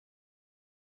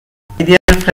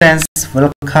friends,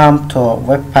 welcome to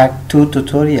webpack 2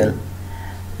 tutorial.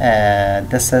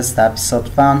 This is the episode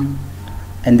 1.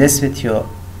 In this video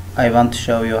I want to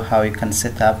show you how you can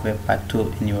set up webpack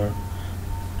 2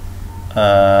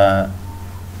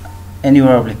 in your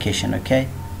application. Okay,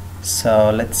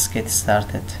 so let's get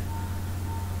started.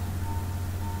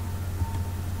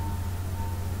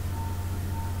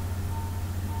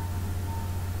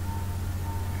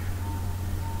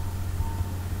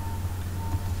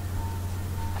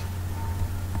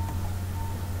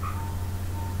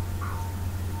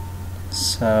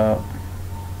 So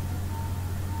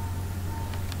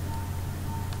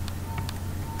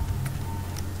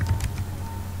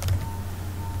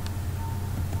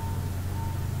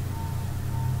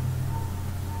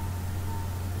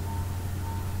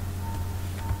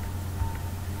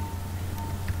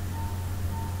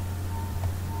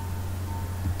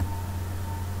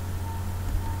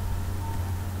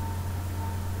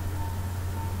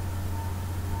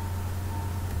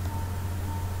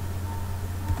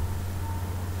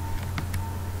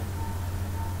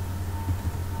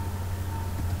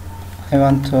I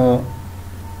want to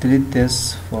delete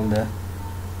this folder.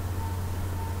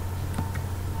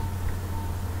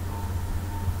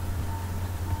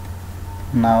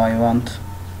 Now I want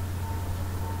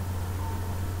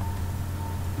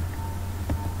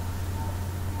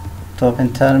to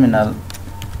open terminal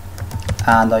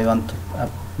and I want to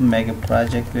make a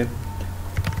project with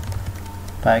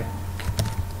webpack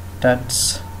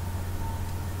dots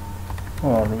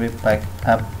or webpack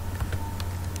app,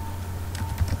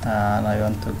 and I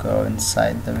want to go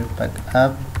inside the webpack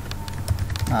app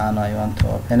and I want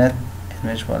to open it in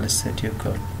Visual Studio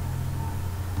Code.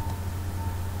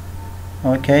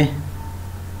 Okay,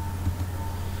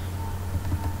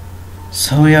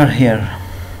 so we are here.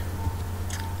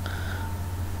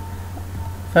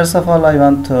 First of all, I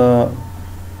want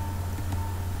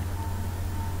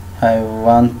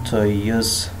to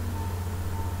use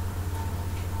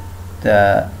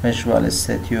the Visual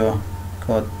Studio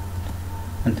Code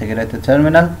integrated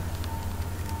terminal,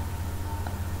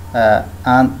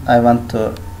 and I want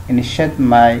to initiate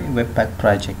my webpack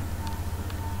project.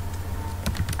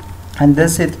 And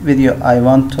this video I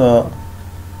want to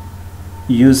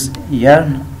use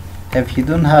yarn. If you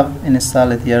don't have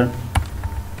installed yarn,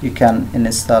 you can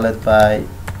install it by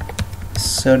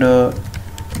sudo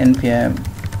npm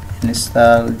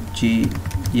install g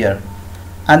yarn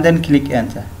and then click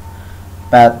enter.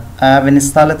 But I have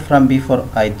installed it from before,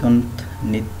 I don't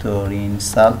need to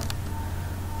reinstall.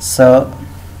 So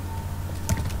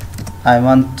I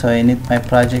want to init my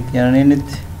project yarn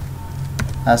init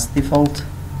as default.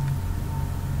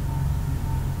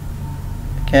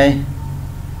 Okay,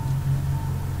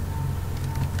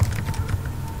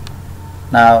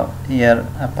 now here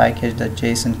a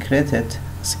package.json created.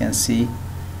 As you can see,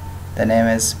 the name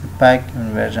is webpack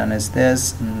and version is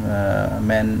this, and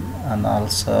main, and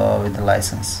also with the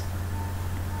license.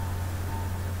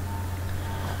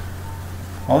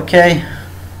 Okay,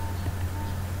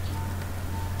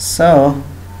 so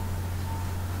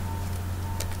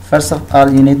first of all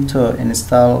you need to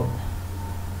install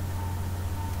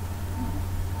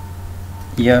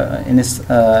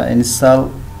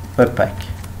install webpack.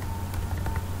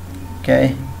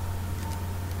 Okay,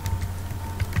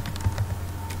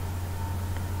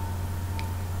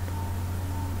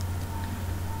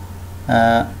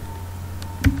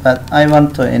 but I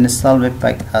want to install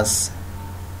webpack as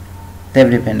dev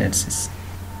dependencies.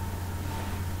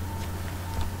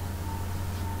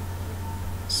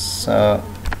 So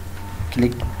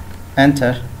click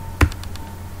enter.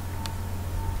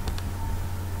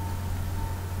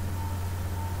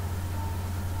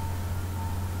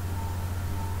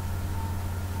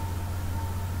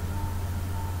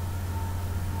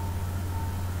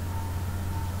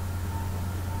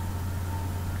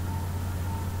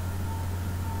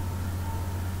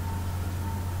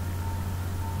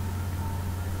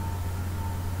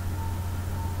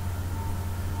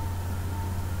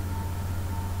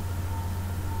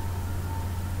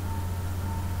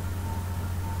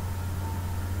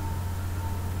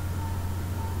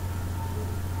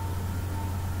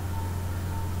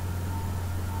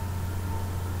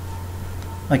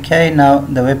 Okay, now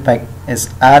the webpack is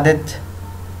added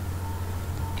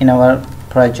in our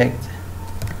project,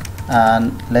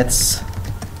 and let's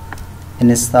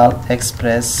install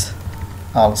Express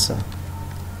also.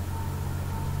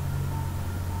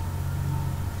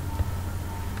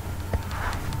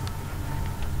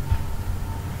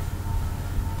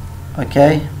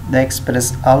 Okay, the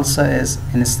Express also is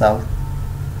installed.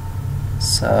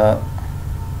 So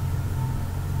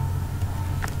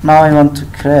now I want to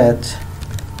create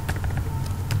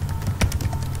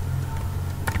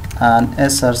an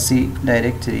src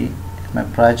directory in my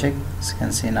project. As you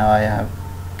can see, now I have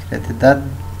created that.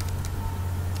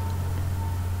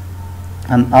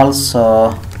 And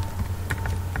also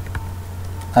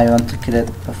I want to create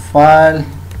a file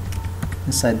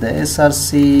inside the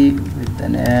src with the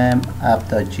name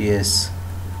app.js.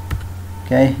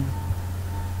 Okay,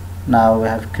 now we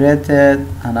have created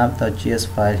an app.js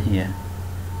file here.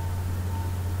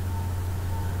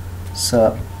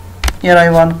 So here I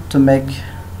want to make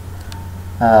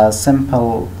a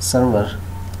simple server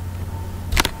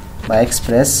by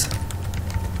Express.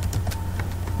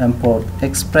 Import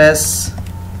Express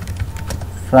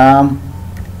from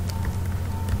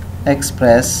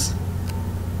Express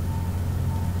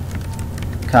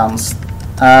const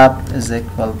app is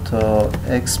equal to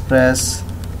Express,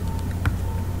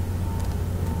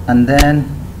 and then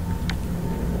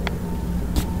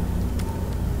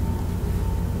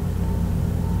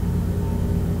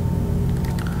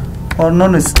or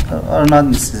not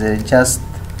necessary, just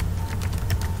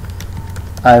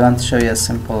I want to show you a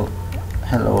simple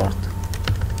hello world.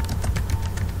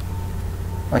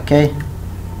 Okay,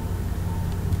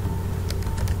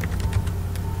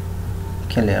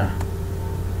 clear.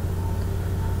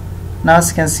 Now as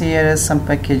you can see, here is some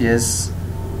packages,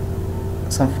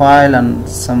 some file and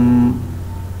some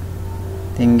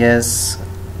things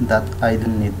that I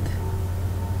don't need,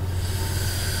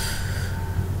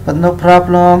 but no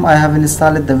problem. I have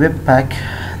installed the webpack.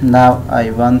 Now I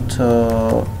want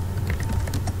to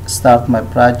start my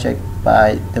project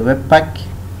by the webpack,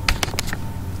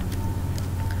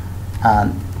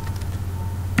 and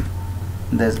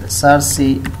there's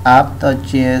src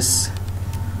app.js.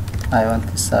 I want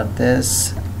to start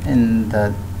this in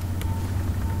the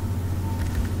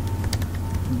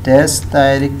desk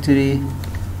directory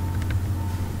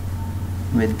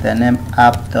with the name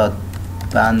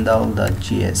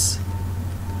app.bundle.js.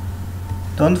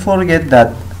 Don't forget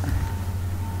that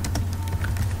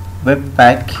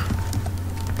webpack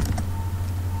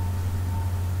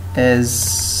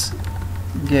is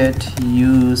get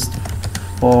used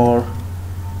for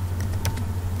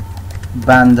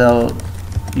bundle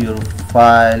your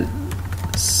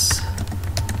files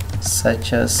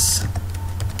such as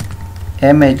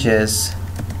images,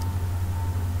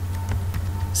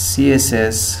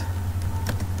 CSS,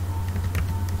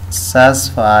 SAS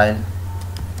file,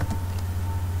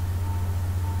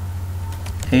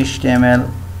 HTML,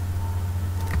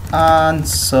 and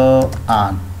so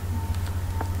on.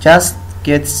 Just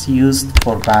gets used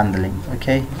for bundling.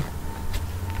 Okay,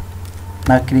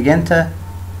 now click enter.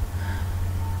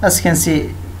 As you can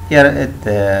see here, it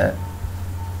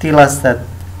tells us that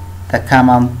the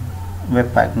command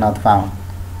webpack not found.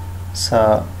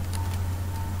 So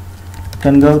you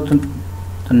can go to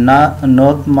the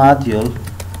node module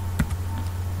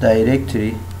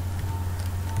directory,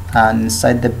 and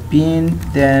inside the bin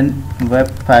then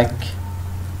webpack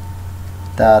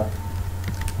dot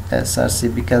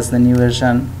src, because the new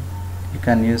version you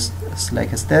can use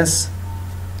like this.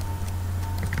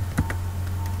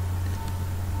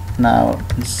 Now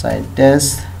inside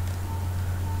this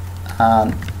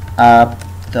and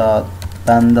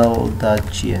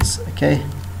app.bundle.js. okay,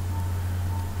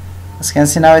 as you can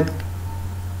see, now it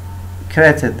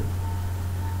created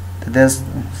this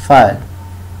file.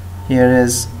 Here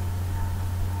is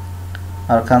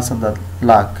our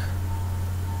console.log.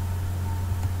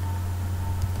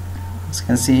 As you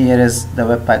can see, here is the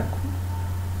webpack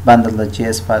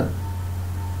bundle.js file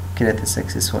created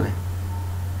successfully.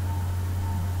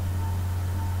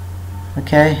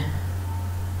 Okay,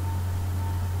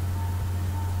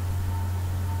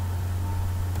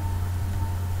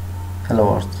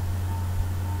 hello world.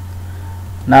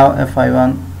 Now if I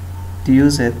want to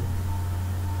use it,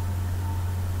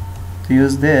 to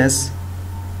use this,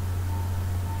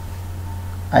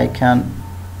 I can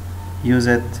use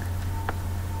it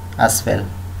as well.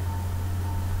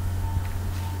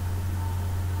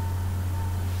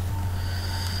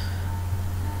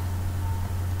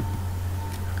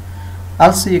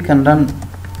 Also you can run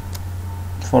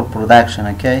for production.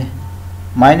 Okay,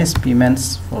 minus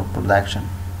payments for production.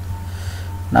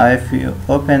 Now if you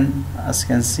open, as you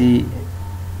can see,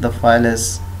 the file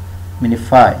is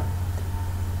minified.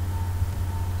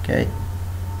 Okay,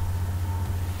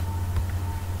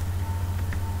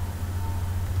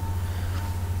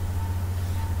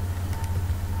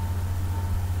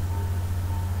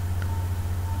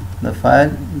 the file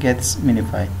gets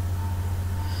minified.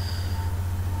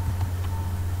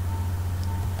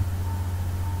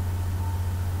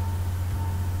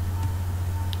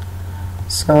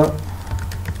 So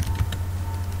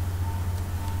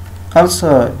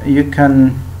also you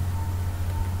can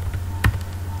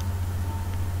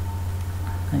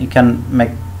you can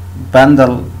make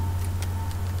bundle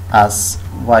as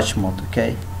watch mode.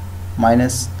 Okay,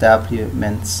 minus w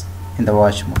means in the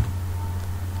watch mode.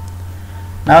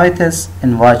 Now it is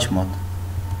in watch mode.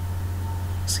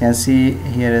 As you can see,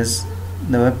 here is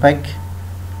the webpack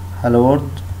hello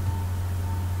world.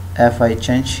 If I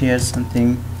change here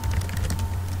something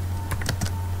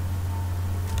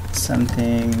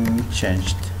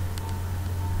changed.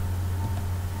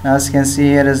 Now as you can see,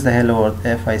 here is the hello world.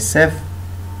 If I save,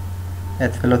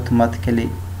 it will automatically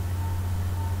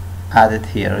add it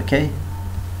here. Okay,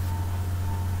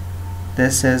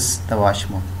 this is the watch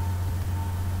mode.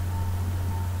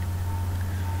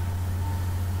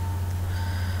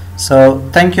 So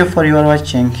thank you for your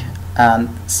watching, and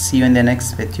see you in the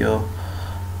next video,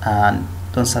 and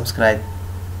don't subscribe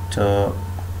to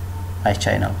my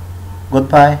channel.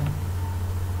 Goodbye.